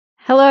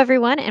Hello,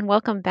 everyone, and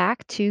welcome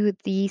back to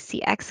the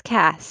CX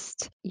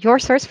Cast, your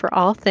source for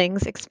all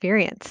things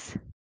experience.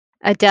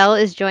 Adele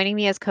is joining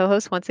me as co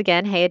host once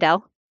again. Hey,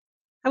 Adele.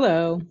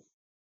 Hello.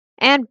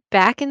 And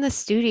back in the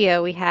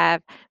studio, we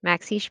have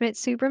Maxie Schmidt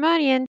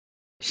Subramanian.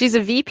 She's a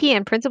VP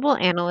and principal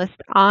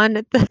analyst on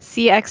the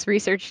CX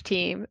research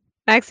team.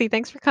 Maxie,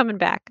 thanks for coming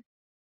back.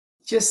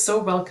 You're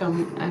so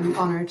welcome. I'm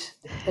honored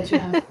that you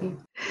have me.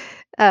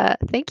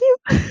 Thank you.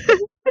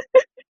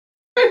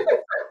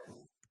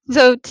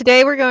 So,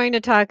 today we're going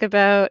to talk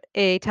about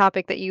a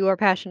topic that you are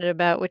passionate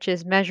about, which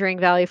is measuring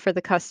value for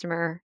the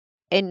customer.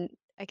 And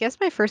I guess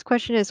my first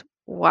question is,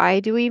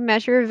 why do we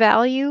measure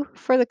value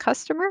for the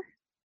customer?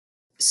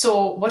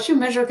 So, what you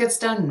measure gets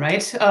done,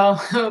 right?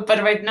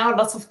 But right now,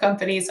 lots of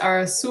companies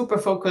are super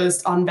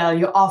focused on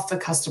value of the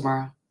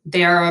customer.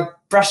 They're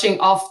brushing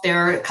off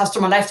their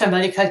customer lifetime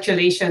value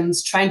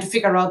calculations, trying to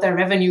figure out their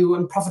revenue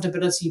and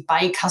profitability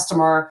by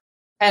customer.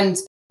 And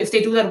if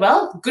they do that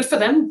well, good for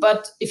them.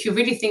 But if you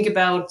really think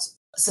about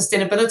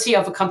sustainability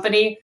of a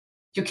company,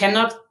 you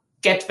cannot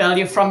get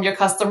value from your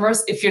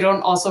customers if you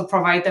don't also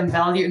provide them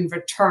value in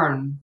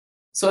return.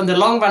 So in the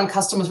long run,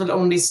 customers will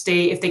only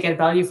stay if they get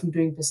value from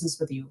doing business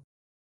with you.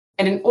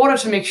 And in order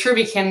to make sure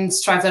we can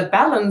strive that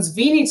balance,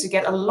 we need to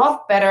get a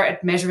lot better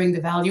at measuring the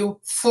value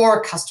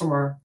for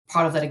customer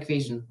part of that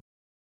equation.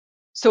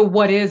 So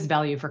what is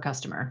value for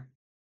customer?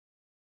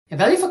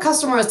 Value for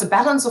customer is the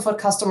balance of what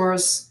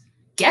customers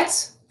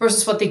get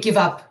versus what they give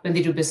up when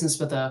they do business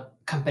with a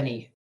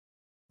company.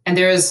 And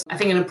there is, I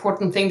think, an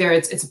important thing there.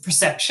 It's a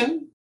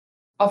perception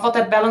of what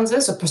that balance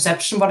is, a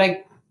perception what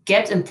I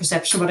get and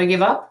perception what I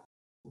give up.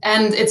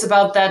 And it's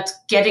about that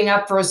getting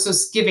up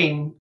versus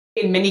giving.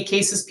 In many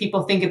cases,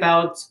 people think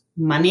about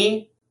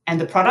money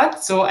and the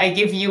product. So I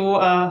give you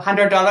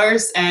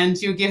 $100 and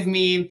you give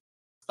me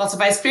lots of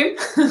ice cream,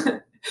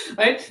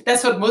 right?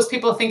 That's what most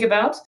people think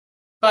about.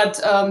 But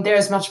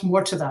there's much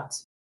more to that.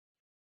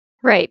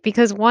 Right,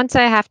 because once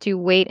I have to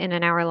wait in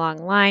an hour-long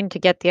line to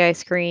get the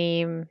ice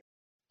cream,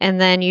 and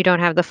then you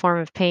don't have the form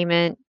of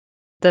payment,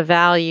 the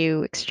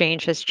value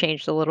exchange has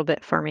changed a little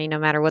bit for me, no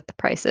matter what the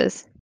price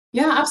is.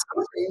 Yeah,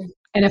 absolutely.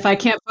 And if I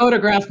can't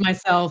photograph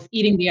myself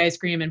eating the ice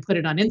cream and put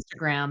it on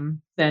Instagram,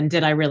 then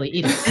did I really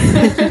eat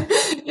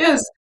it?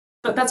 Yes,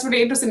 but that's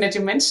really interesting that you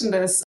mentioned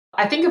this.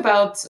 I think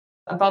about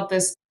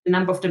this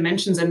number of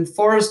dimensions, and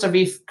Forrester,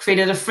 we've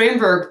created a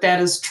framework that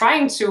is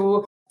trying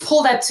to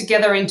pull that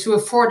together into a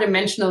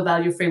four-dimensional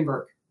value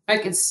framework.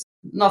 Like it's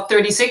not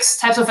 36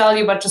 types of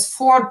value, but just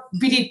four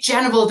really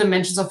general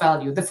dimensions of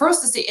value. The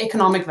first is the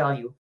economic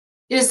value.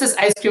 Is this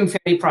ice cream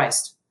fairly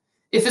priced?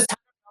 If it's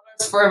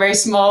 $100 for a very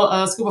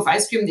small scoop of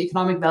ice cream, the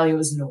economic value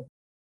is low.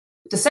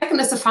 The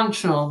second is the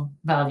functional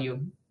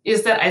value.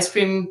 Is that ice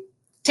cream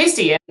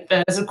tasty?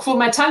 And does it cool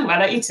my tongue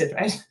while I eat it,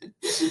 right?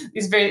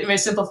 These very, very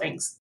simple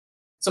things.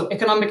 So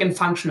economic and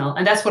functional.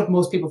 And that's what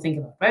most people think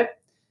about, right?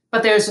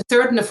 But there's a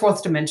third and a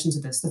fourth dimension to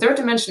this. The third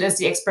dimension is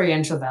the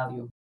experiential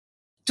value.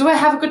 Do I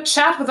have a good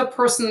chat with a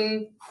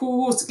person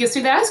who gives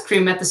me the ice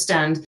cream at the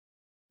stand?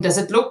 Does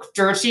it look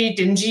dirty,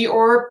 dingy,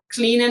 or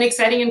clean and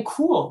exciting and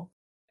cool?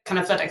 Kind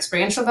of that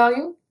experiential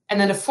value. And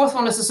then the fourth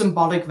one is the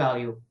symbolic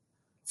value.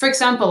 For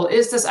example,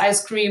 is this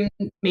ice cream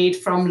made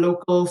from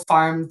local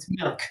farmed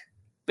milk,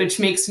 which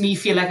makes me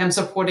feel like I'm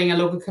supporting a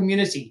local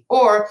community?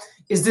 Or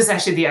is this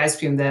actually the ice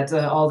cream that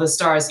all the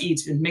stars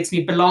eat? It makes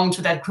me belong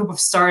to that group of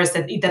stars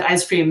that eat that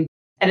ice cream,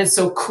 and it's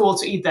so cool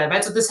to eat that,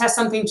 right? So this has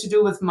something to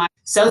do with my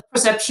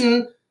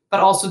self-perception,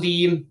 but also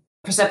the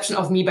perception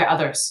of me by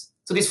others.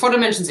 So these four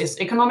dimensions is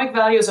economic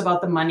value is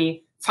about the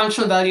money,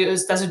 functional value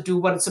is does it do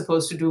what it's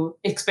supposed to do,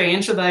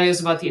 experiential value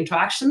is about the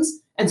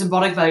interactions, and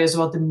symbolic value is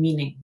about the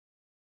meaning.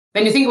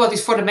 When you think about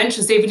these four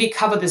dimensions, they really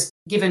cover this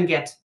give and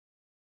get.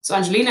 So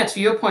Angelina,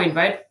 to your point,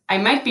 right? I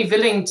might be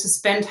willing to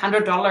spend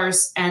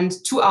 $100 and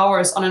 2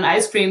 hours on an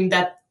ice cream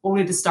that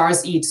only the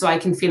stars eat, so I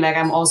can feel like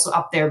I'm also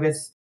up there with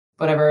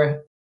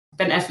whatever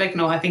Ben Affleck.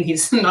 No, I think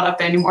he's not up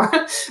there anymore.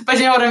 But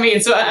you know what I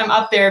mean. So I'm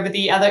up there with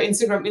the other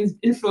Instagram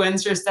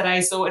influencers that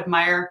I so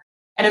admire,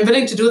 and I'm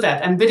willing to do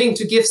that. I'm willing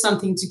to give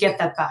something to get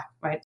that back,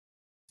 right?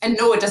 And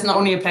no, it does not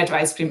only apply to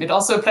ice cream. It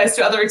also applies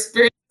to other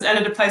experiences, and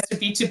it applies to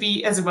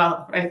B2B as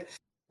well, right?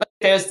 But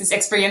there's this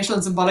experiential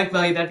and symbolic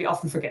value that we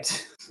often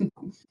forget.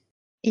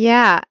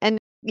 Yeah, and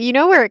you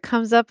know where it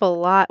comes up a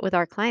lot with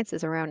our clients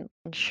is around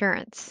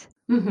insurance.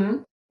 Mm-hmm.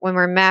 When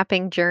we're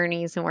mapping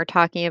journeys and we're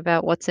talking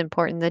about what's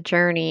important in the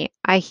journey,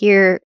 I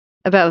hear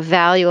about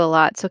value a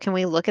lot. So can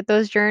we look at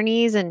those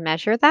journeys and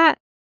measure that?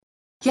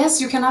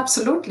 Yes, you can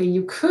absolutely.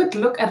 You could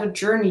look at a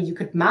journey, you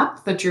could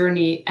map the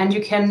journey, and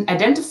you can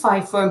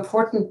identify for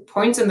important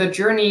points in the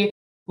journey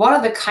what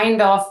are the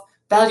kind of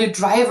value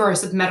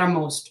drivers that matter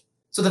most.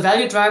 So the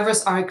value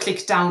drivers are a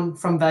click down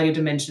from value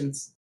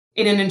dimensions.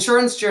 In an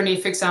insurance journey,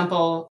 for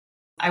example,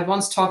 I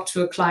once talked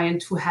to a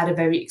client who had a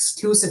very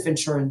exclusive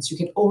insurance. You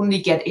could only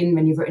get in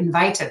when you were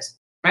invited,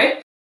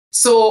 right?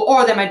 So,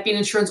 or there might be an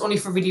insurance only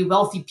for really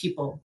wealthy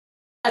people.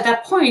 At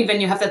that point,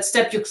 when you have that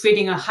step, you're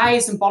creating a high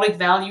symbolic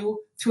value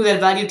through that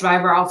value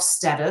driver of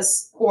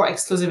status or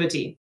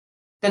exclusivity.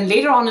 then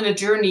later on in the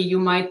journey, you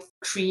might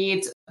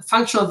create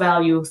functional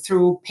value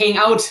through paying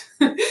out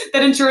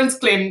that insurance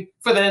claim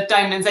for the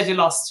diamonds that you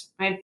lost,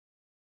 right?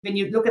 When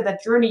you look at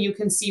that journey, you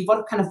can see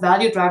what kind of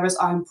value drivers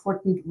are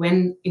important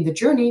when in the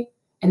journey.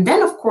 And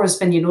then, of course,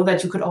 when you know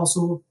that, you could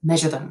also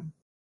measure them.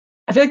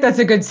 I feel like that's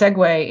a good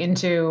segue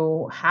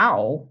into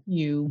how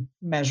you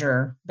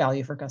measure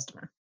value for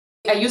customer.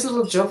 I use a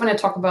little joke when I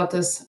talk about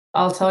this.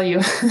 I'll tell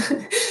you.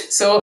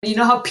 So, you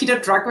know how Peter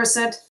Drucker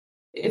said,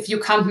 if you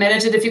can't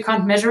manage it, if you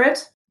can't measure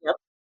it? Yep.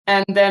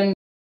 And then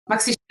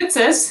Maxi Schmidt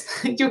says,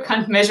 you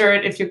can't measure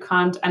it if you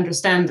can't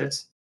understand it.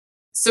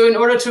 So in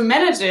order to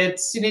manage it,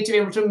 you need to be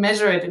able to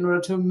measure it. In order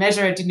to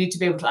measure it, you need to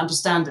be able to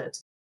understand it.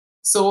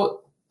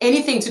 So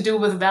anything to do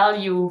with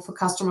value for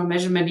customer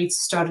measurement needs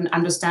to start in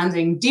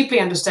understanding, deeply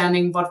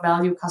understanding what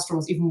value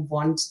customers even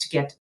want to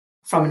get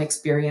from an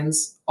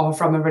experience or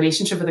from a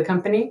relationship with a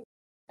company.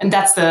 And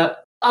that's the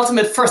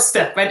ultimate first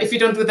step, right? If you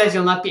don't do that,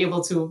 you'll not be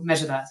able to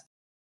measure that.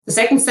 The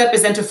second step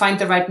is then to find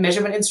the right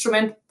measurement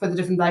instrument for the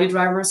different value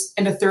drivers.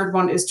 And the third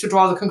one is to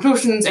draw the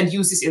conclusions and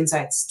use these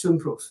insights to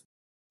improve.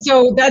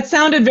 So that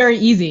sounded very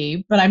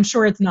easy, but I'm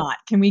sure it's not.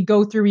 Can we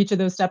go through each of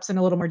those steps in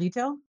a little more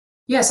detail?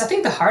 Yes, I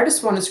think the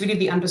hardest one is really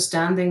the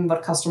understanding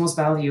what customers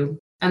value.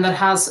 And that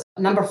has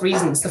a number of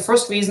reasons. The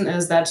first reason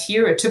is that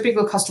here, a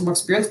typical customer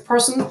experience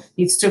person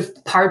needs to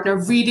partner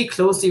really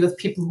closely with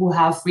people who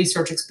have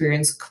research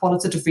experience,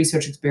 qualitative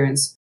research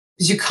experience.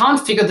 Because you can't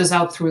figure this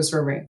out through a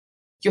survey.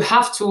 You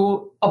have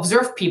to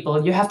observe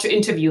people. You have to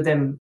interview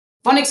them.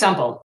 One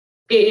example,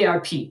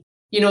 AARP.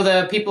 You know,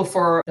 the people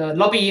for the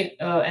lobby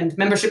and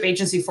membership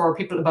agency for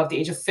people above the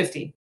age of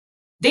 50.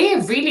 They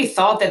really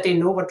thought that they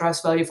know what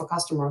drives value for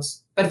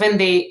customers. But when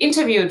they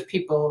interviewed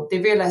people, they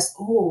realized,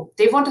 oh,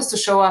 they want us to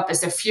show up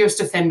as their fierce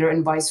defender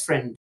and wise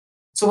friend.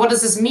 So what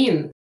does this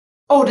mean?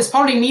 Oh, this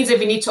probably means that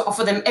we need to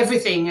offer them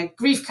everything, like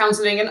grief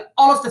counseling and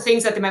all of the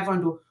things that they might want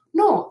to do.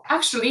 No,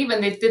 actually,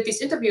 when they did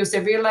these interviews, they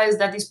realized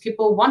that these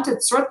people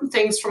wanted certain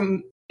things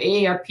from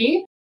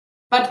AARP,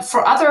 but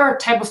for other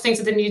type of things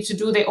that they needed to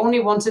do, they only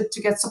wanted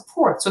to get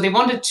support. So they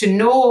wanted to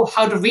know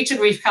how to reach a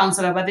grief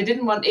counselor, but they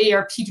didn't want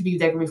AARP to be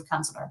their grief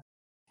counselor.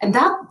 And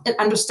that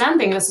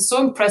understanding, this is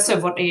so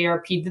impressive what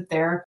AARP did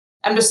there,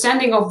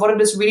 understanding of what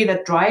it is really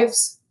that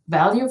drives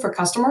value for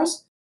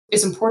customers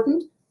is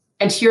important.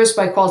 And here's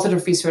why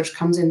qualitative research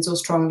comes in so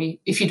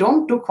strongly. If you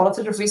don't do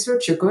qualitative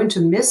research, you're going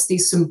to miss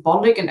these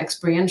symbolic and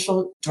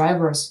experiential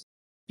drivers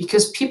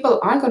because people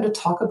aren't going to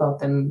talk about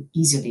them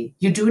easily.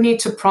 You do need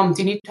to prompt,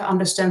 you need to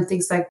understand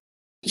things like,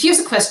 here's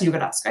a question you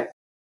could ask, right?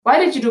 Why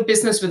did you do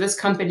business with this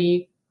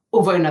company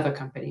over another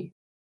company?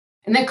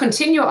 And then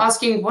continue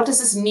asking, what does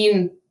this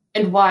mean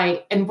and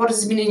why? And what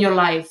does it mean in your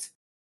life?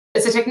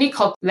 It's a technique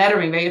called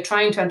laddering, where you're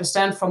trying to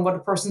understand from what a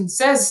person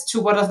says to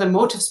what are the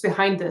motives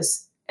behind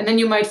this. And then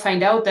you might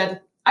find out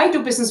that I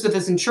do business with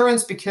this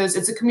insurance because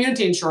it's a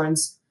community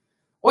insurance.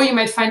 Or you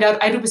might find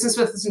out I do business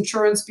with this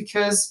insurance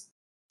because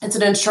it's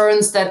an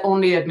insurance that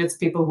only admits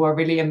people who are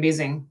really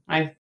amazing,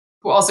 right?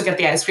 Who also get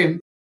the ice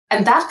cream.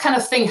 And that kind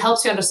of thing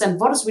helps you understand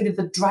what is really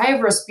the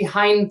drivers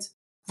behind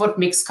what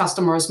makes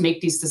customers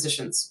make these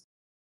decisions.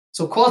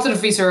 So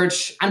qualitative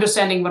research,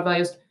 understanding what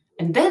values.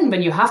 And then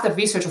when you have that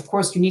research, of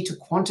course, you need to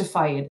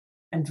quantify it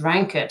and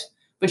rank it,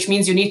 which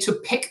means you need to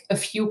pick a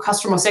few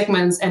customer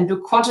segments and do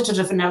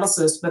quantitative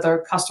analysis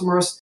whether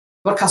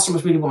what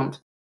customers really want.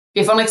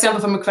 We have one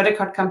example from a credit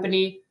card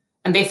company,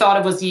 and they thought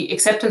it was the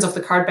acceptance of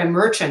the card by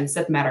merchants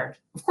that mattered.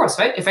 Of course,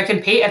 right? If I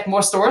can pay at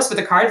more stores with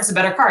a card, it's a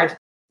better card.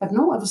 But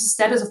no, it was the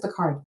status of the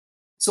card.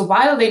 So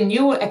while they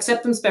knew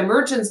acceptance by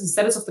merchants and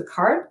status of the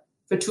card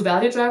were two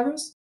value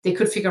drivers, they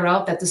could figure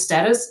out that the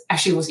status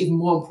actually was even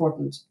more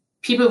important.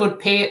 People would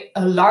pay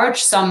a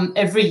large sum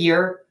every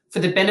year for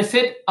the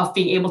benefit of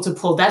being able to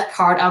pull that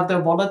card out of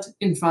their wallet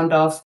in front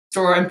of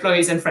store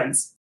employees and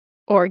friends.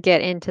 Or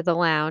get into the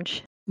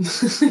lounge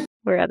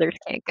where others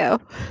can't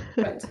go.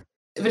 Right.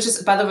 Which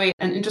is, by the way,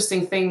 an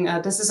interesting thing.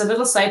 This is a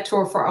little side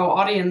tour for our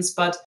audience,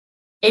 but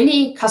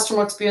any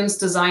customer experience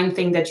design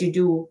thing that you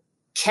do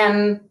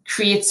can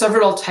create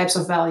several types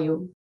of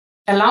value.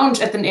 A lounge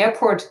at an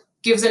airport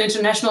gives an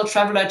international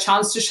traveler a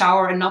chance to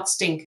shower and not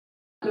stink.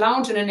 A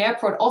lounge in an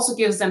airport also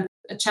gives them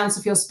a chance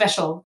to feel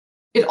special.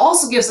 It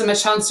also gives them a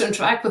chance to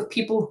interact with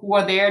people who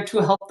are there to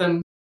help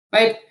them,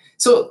 right?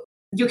 So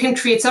you can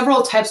create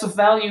several types of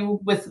value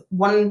with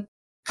one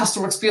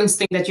customer experience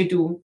thing that you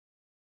do.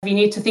 We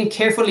need to think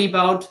carefully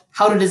about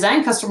how to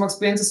design customer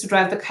experiences to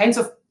drive the kinds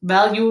of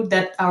value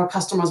that our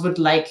customers would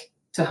like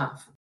to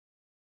have.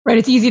 Right.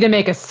 It's easy to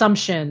make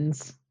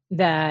assumptions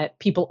that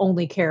people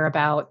only care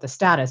about the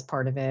status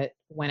part of it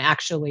when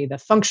actually the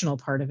functional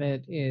part of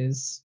it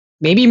is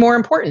maybe more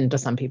important to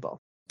some people.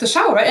 The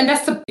shower, right? And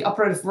that's the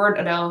operative word,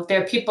 Adele.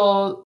 There are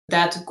people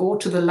that go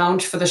to the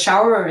lounge for the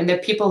shower, and there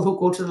are people who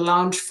go to the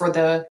lounge for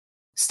the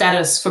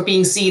status, for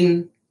being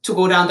seen, to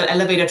go down the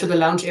elevator to the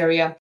lounge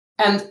area.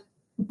 And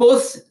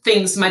both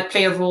things might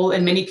play a role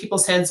in many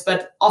people's heads,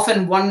 but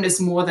often one is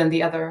more than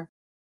the other.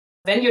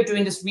 When you're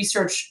doing this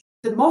research,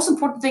 the most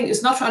important thing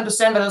is not to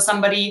understand whether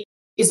somebody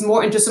is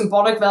more into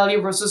symbolic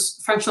value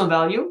versus functional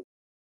value.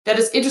 That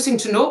is interesting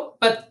to know,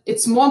 but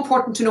it's more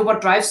important to know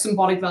what drives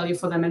symbolic value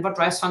for them and what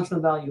drives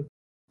functional value.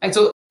 And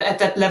so at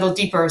that level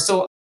deeper.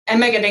 So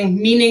am I getting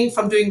meaning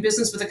from doing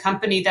business with a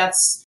company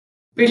that's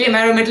really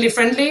environmentally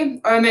friendly?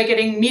 Or am I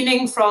getting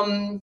meaning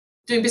from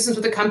doing business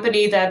with a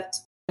company that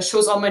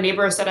shows all my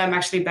neighbors that I'm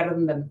actually better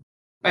than them,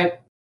 right?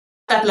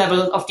 That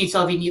level of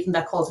detail we need in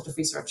that qualitative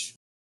research.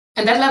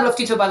 And that level of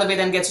detail, by the way,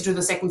 then gets you to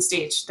the second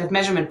stage, that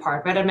measurement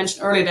part, right? I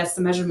mentioned earlier, that's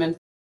the measurement.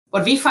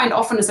 What we find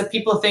often is that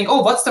people think,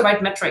 oh, what's the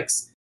right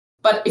metrics?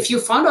 But if you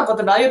found out what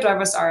the value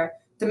drivers are,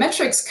 the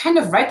metrics kind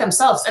of write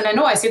themselves. And I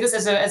know I say this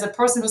as a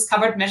person who's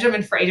covered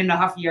measurement for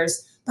 8.5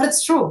 years, but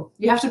it's true.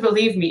 You have to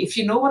believe me. If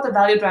you know what the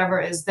value driver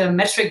is, the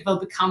metric will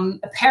become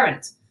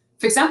apparent.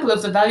 For example,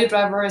 if the value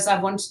driver is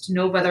I want to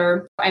know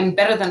whether I'm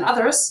better than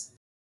others,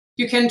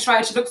 you can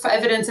try to look for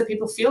evidence that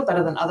people feel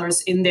better than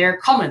others in their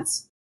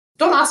comments.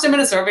 Don't ask them in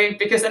a survey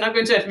because they're not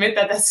going to admit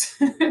that that's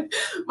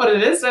what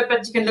it is, right?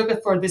 But you can look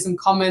for this in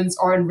comments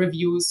or in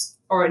reviews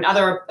or in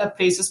other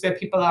places where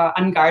people are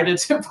unguarded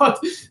about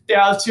their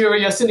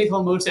ulterior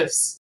cynical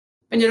motives.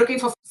 When you're looking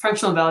for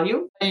functional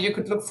value, you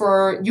could look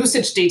for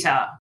usage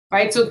data,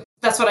 right? So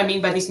that's what I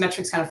mean by these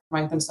metrics kind of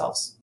rank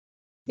themselves.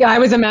 Yeah, I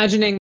was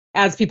imagining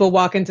as people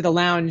walk into the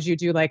lounge, you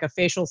do like a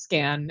facial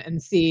scan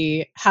and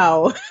see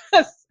how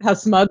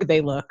smug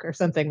they look or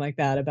something like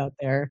that about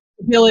their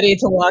ability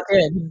to walk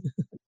in.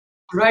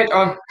 Right,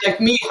 or like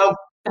me,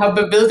 how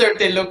bewildered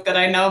they look that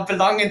I now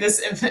belong in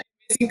this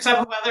amazing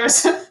club of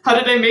others. How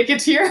did I make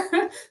it here?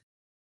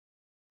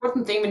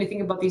 Important thing when you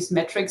think about these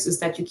metrics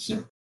is that you keep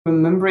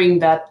remembering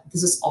that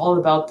this is all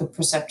about the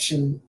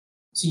perception.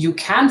 So you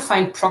can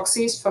find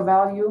proxies for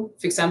value.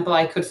 For example,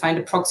 I could find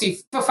a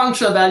proxy for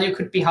functional value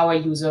could be how I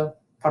use a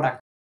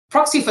product.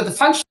 Proxy for the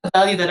functional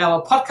value that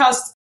our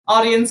podcast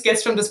audience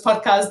gets from this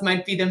podcast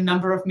might be the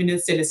number of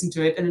minutes they listen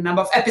to it and the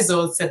number of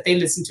episodes that they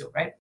listen to,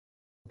 right?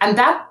 And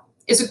that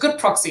is a good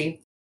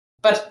proxy.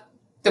 But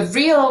the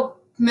real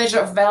measure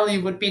of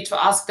value would be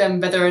to ask them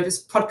whether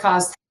this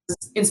podcast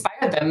has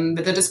inspired them,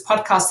 whether this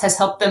podcast has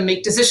helped them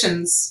make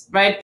decisions,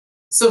 right?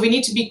 So we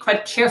need to be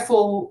quite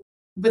careful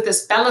with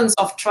this balance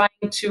of trying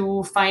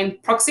to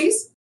find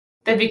proxies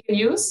that we can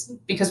use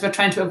because we're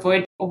trying to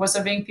avoid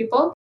over-surveying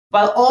people,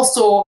 while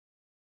also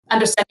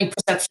understanding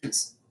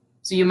perceptions.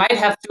 So you might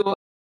have to,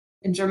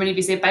 in Germany,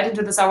 we say bite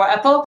into the sour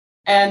apple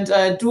and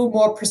do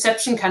more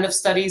perception kind of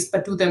studies,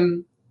 but do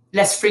them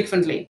less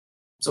frequently.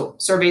 So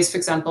surveys, for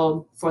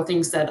example, for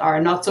things that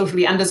are not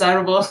socially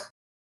undesirable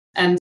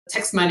and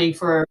text mining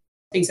for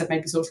things that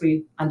might be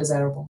socially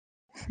undesirable.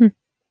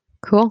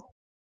 Cool.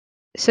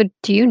 So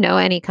do you know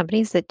any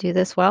companies that do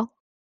this well?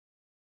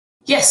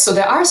 Yes, so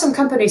there are some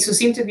companies who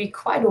seem to be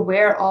quite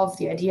aware of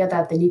the idea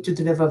that they need to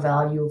deliver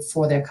value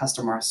for their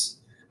customers.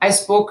 I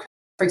spoke,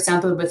 for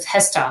example, with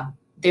Hesta.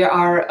 They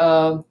are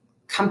a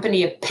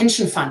company, a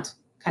pension fund,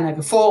 kind of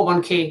like a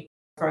 401k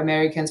for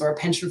Americans or a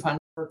pension fund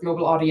for a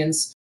global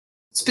audience,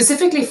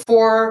 specifically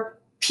for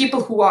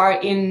people who are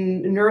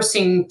in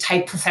nursing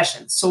type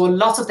professions. So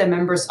lots of their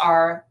members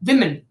are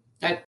women,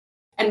 right?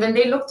 And when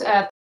they looked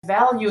at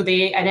value,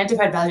 they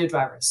identified value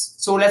drivers.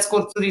 So let's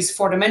go through these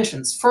 4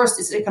 dimensions. First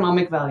is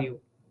economic value.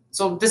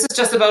 So this is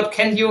just about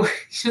can you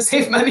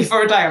save money for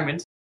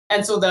retirement?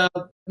 And so the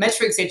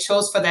metrics they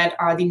chose for that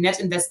are the net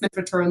investment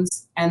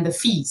returns and the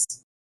fees.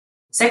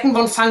 Second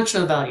one,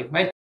 functional value,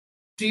 right?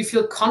 Do you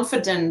feel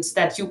confident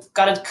that you've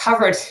got it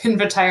covered in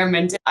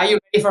retirement? Are you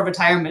ready for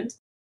retirement?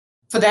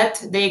 For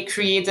that, they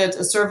created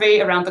a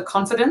survey around the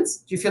confidence.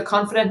 Do you feel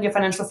confident in your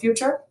financial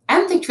future?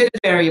 And they created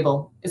a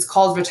variable. It's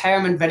called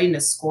retirement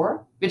readiness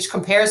score, which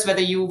compares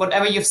whether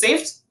whatever you've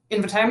saved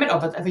in retirement or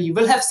whatever you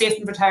will have saved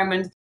in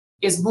retirement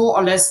is more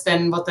or less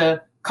than what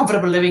the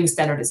comfortable living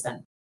standard is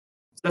then.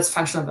 So that's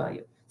functional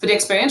value. For the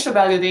experiential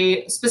value,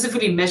 they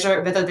specifically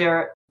measure whether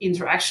their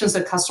interactions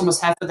that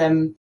customers have with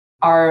them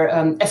are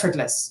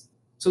effortless.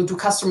 So do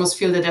customers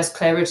feel that there's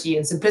clarity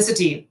and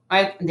simplicity,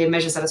 right? And they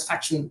measure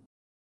satisfaction.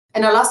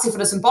 And now lastly, for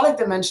the symbolic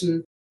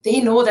dimension, they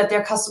know that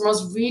their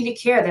customers really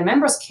care. Their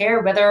members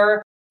care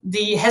whether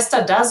the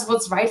Hesta does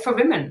what's right for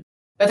women,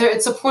 whether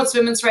it supports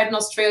women's rights in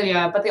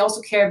Australia, but they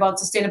also care about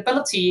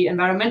sustainability,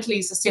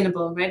 environmentally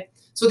sustainable, right?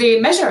 So they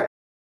measure.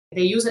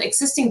 They use an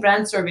existing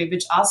brand survey,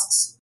 which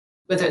asks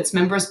whether its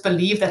members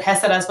believe that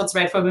Hesta does what's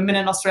right for women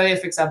in Australia,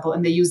 for example,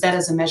 and they use that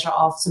as a measure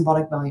of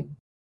symbolic value.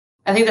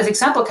 I think this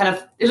example kind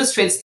of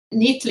illustrates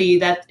neatly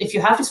that if you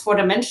have these 4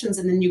 dimensions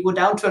and then you go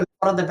down to a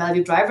lot of the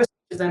value drivers,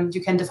 them,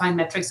 you can define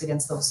metrics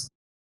against those.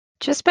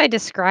 Just by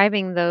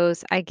describing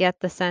those, I get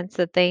the sense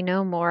that they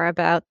know more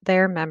about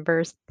their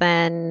members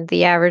than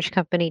the average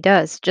company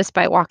does, just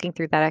by walking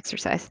through that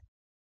exercise.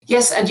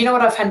 Yes, and you know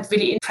what I find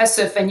really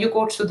impressive? When you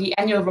go to the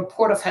annual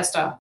report of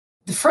Hesta,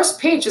 the first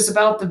page is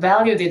about the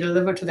value they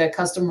deliver to their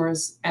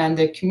customers and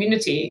their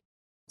community.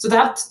 So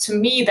that, to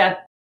me,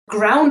 that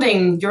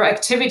grounding your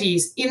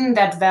activities in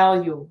that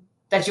value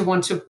that you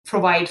want to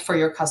provide for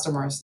your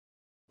customers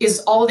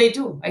is all they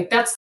do. Like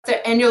that's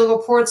their annual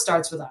report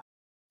starts with that.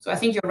 So I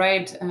think you're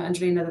right,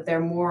 Angelina, that they're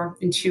more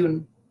in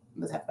tune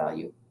with that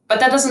value. But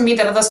that doesn't mean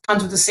that others can't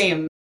do the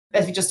same.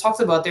 As we just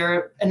talked about, there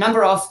are a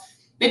number of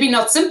maybe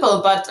not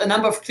simple, but a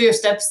number of clear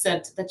steps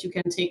that you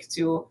can take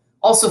to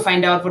also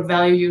find out what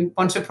value you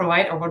want to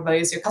provide or what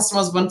values your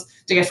customers want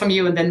to get from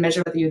you, and then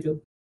measure whether you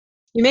do.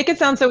 You make it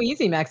sound so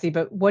easy, Maxi,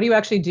 but what do you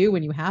actually do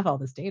when you have all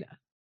this data?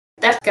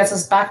 That gets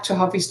us back to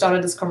how we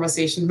started this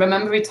conversation.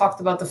 Remember, we talked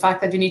about the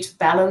fact that you need to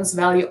balance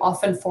value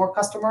off and for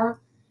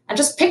customer. And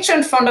just picture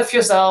in front of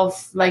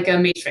yourself like a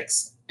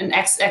matrix, an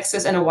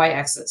x-axis and a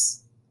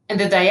y-axis. And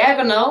the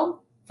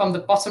diagonal from the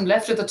bottom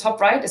left to the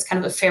top right is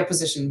kind of a fair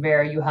position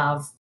where you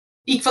have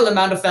equal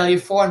amount of value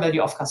for and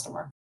value of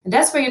customer. And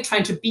that's where you're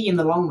trying to be in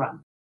the long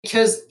run.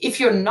 Because if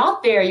you're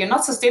not there, you're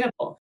not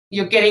sustainable.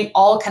 You're getting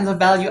all kinds of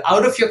value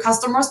out of your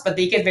customers, but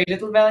they get very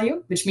little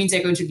value, which means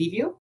they're going to leave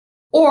you.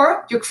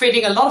 Or you're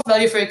creating a lot of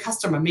value for your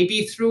customer,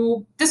 maybe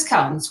through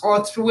discounts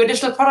or through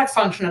additional product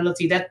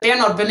functionality that they're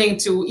not willing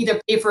to either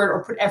pay for it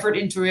or put effort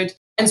into it.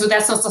 And so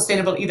that's not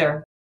sustainable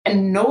either.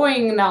 And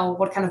knowing now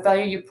what kind of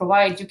value you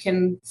provide, you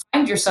can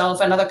find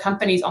yourself and other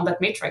companies on that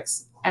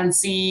matrix and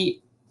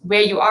see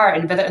where you are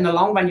and whether in the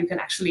long run you can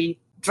actually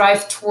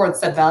drive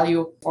towards that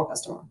value for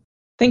customer.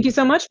 Thank you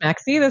so much,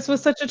 Maxi. This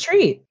was such a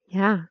treat.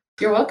 Yeah.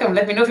 You're welcome.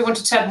 Let me know if you want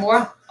to chat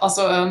more.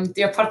 Also,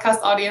 dear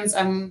podcast audience,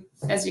 I'm,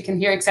 as you can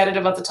hear, excited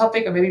about the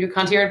topic, or maybe you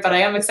can't hear it, but I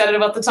am excited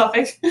about the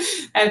topic.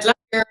 And love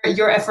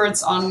your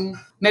efforts on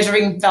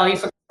measuring value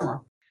for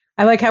customer.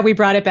 I like how we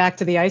brought it back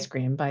to the ice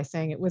cream by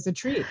saying it was a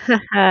treat. Oh,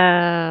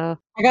 I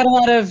got a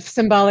lot of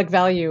symbolic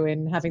value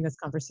in having this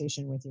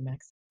conversation with you,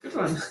 Max. Good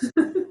one.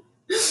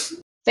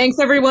 Thanks,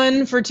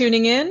 everyone, for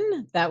tuning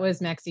in. That was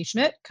Maxi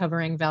Schmidt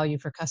covering value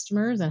for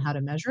customers and how to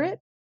measure it.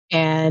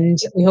 And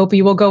we hope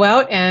you will go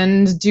out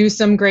and do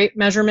some great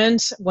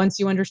measurement once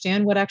you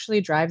understand what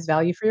actually drives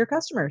value for your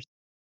customers.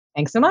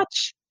 Thanks so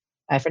much.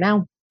 Bye for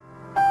now.